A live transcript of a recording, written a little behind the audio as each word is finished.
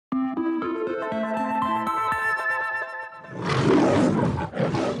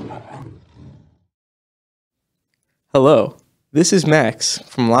Hello, this is Max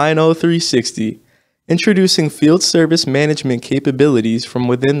from LionO360, introducing field service management capabilities from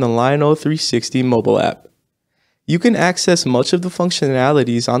within the LionO360 mobile app. You can access much of the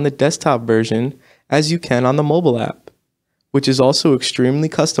functionalities on the desktop version as you can on the mobile app, which is also extremely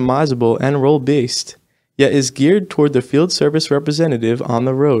customizable and role-based, yet is geared toward the field service representative on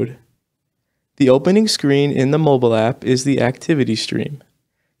the road. The opening screen in the mobile app is the activity stream.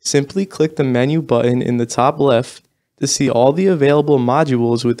 Simply click the menu button in the top left to see all the available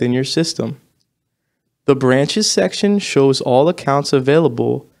modules within your system. The branches section shows all accounts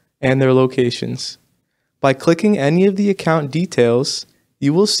available and their locations. By clicking any of the account details,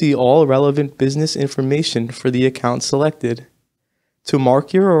 you will see all relevant business information for the account selected. To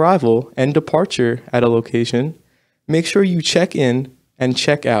mark your arrival and departure at a location, make sure you check in and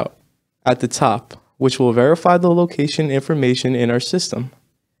check out at the top, which will verify the location information in our system.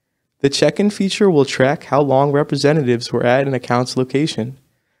 The check-in feature will track how long representatives were at an account's location.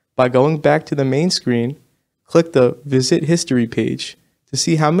 By going back to the main screen, click the Visit History page to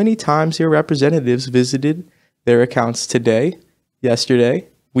see how many times your representatives visited their accounts today, yesterday,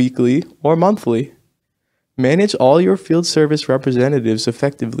 weekly, or monthly. Manage all your field service representatives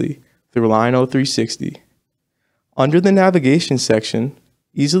effectively through LionO360. Under the navigation section,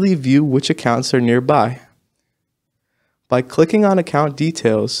 easily view which accounts are nearby. By clicking on account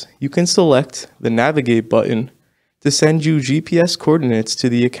details, you can select the Navigate button to send you GPS coordinates to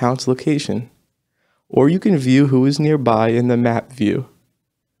the account's location, or you can view who is nearby in the map view.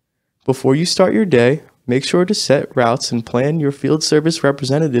 Before you start your day, make sure to set routes and plan your field service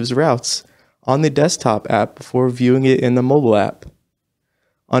representative's routes on the desktop app before viewing it in the mobile app.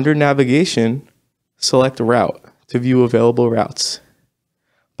 Under Navigation, select Route to view available routes.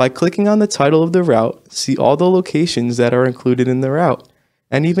 By clicking on the title of the route, see all the locations that are included in the route,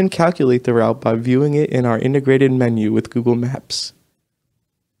 and even calculate the route by viewing it in our integrated menu with Google Maps.